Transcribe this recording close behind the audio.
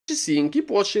seeing, keep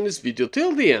watching this video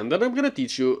till the end, and I'm gonna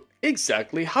teach you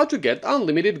exactly how to get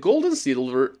unlimited gold and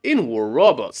silver in War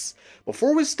Robots.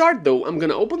 Before we start though, I'm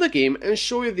gonna open the game and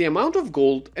show you the amount of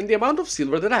gold and the amount of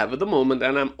silver that I have at the moment,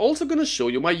 and I'm also gonna show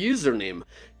you my username.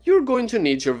 You're going to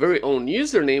need your very own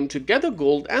username to get the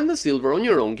gold and the silver on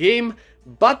your own game,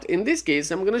 but in this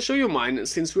case I'm gonna show you mine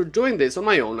since we're doing this on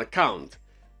my own account.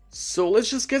 So let's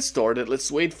just get started,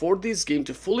 let's wait for this game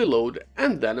to fully load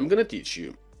and then I'm gonna teach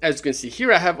you. As you can see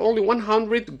here, I have only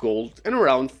 100 gold and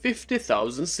around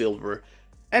 50,000 silver.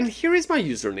 And here is my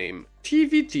username,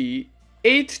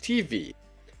 TVT8TV.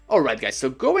 Alright guys, so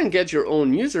go and get your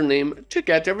own username to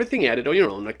get everything added on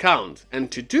your own account. And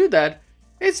to do that,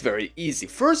 it's very easy.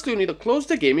 First, you need to close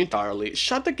the game entirely,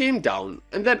 shut the game down,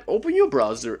 and then open your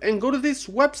browser and go to this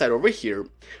website over here,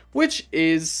 which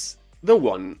is the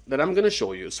one that I'm gonna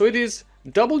show you. So it is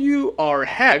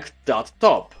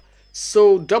wrhack.top.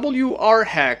 So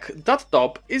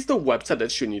wrhack.top is the website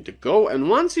that you need to go, and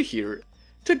once you're here,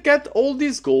 to get all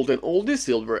this gold and all this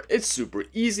silver, it's super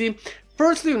easy.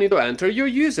 Firstly, you need to enter your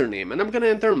username, and I'm gonna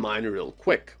enter mine real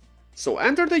quick. So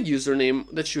enter the username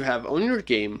that you have on your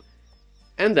game,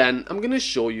 and then I'm gonna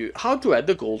show you how to add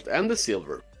the gold and the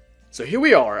silver. So here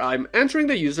we are, I'm entering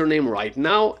the username right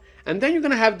now, and then you're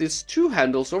gonna have these two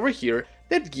handles over here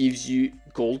that gives you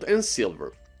gold and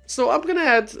silver. So I'm gonna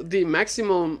add the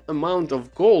maximum amount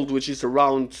of gold, which is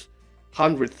around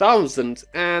 100,000,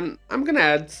 and I'm gonna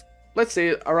add, let's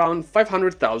say, around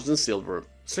 500,000 silver.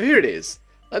 So here it is.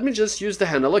 Let me just use the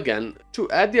handle again to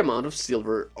add the amount of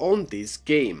silver on this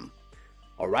game.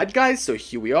 Alright guys, so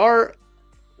here we are.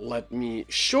 Let me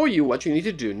show you what you need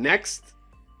to do next.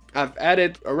 I've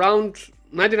added around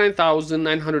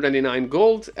 99,999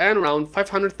 gold and around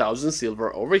 500,000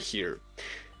 silver over here.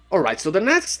 Alright, so the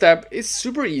next step is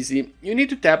super easy. You need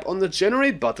to tap on the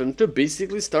generate button to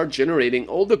basically start generating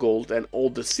all the gold and all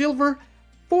the silver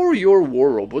for your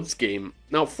War Robots game.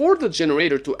 Now for the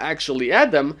generator to actually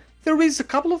add them, there is a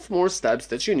couple of more steps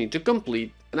that you need to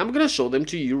complete, and I'm gonna show them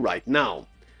to you right now.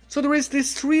 So there is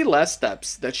these three last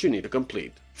steps that you need to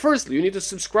complete. Firstly, you need to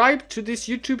subscribe to this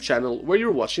YouTube channel where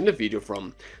you're watching the video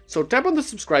from. So tap on the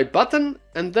subscribe button,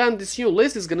 and then this new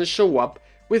list is gonna show up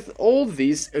with all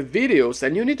these videos,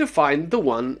 and you need to find the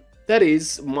one that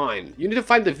is mine. You need to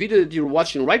find the video that you're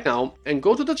watching right now and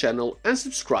go to the channel and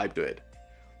subscribe to it.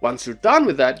 Once you're done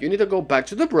with that, you need to go back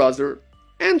to the browser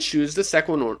and choose the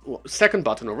second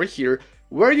button over here,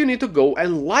 where you need to go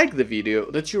and like the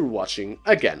video that you're watching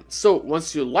again. So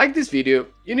once you like this video,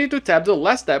 you need to tap the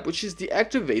last step, which is the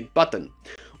activate button.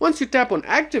 Once you tap on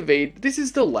activate, this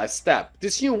is the last step.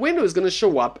 This new window is going to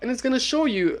show up and it's going to show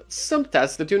you some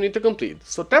tasks that you need to complete.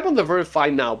 So tap on the verify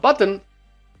now button,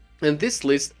 and this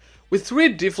list with three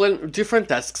different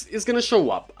tasks is going to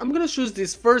show up. I'm going to choose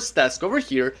this first task over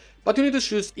here, but you need to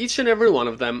choose each and every one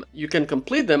of them. You can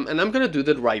complete them, and I'm going to do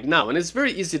that right now. And it's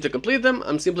very easy to complete them.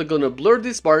 I'm simply going to blur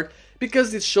this part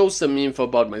because it shows some info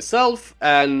about myself,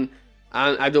 and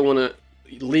I don't want to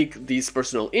leak this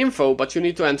personal info, but you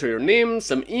need to enter your name,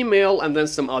 some email, and then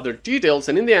some other details,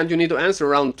 and in the end you need to answer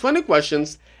around 20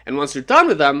 questions, and once you're done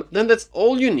with them, then that's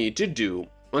all you need to do.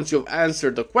 Once you've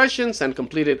answered the questions and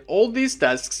completed all these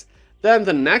tasks, then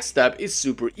the next step is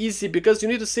super easy, because you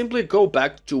need to simply go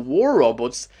back to War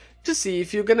Robots to see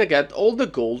if you're gonna get all the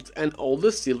gold and all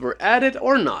the silver added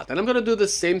or not. And I'm gonna do the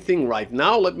same thing right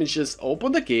now. Let me just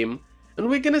open the game, and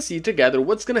we're gonna see together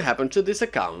what's gonna happen to this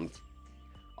account.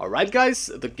 Alright guys,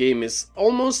 the game is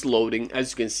almost loading,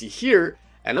 as you can see here,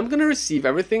 and I'm gonna receive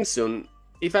everything soon,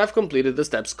 if I've completed the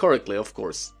steps correctly, of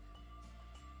course.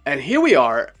 And here we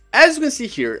are. As you can see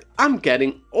here, I'm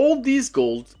getting all these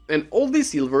gold and all this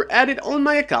silver added on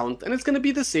my account, and it's gonna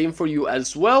be the same for you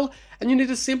as well, and you need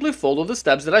to simply follow the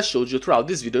steps that I showed you throughout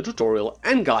this video tutorial.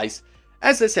 And guys,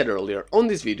 as I said earlier on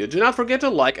this video, do not forget to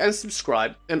like and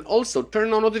subscribe, and also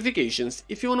turn on notifications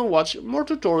if you want to watch more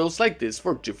tutorials like this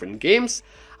for different games.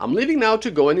 I'm leaving now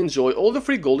to go and enjoy all the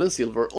free gold and silver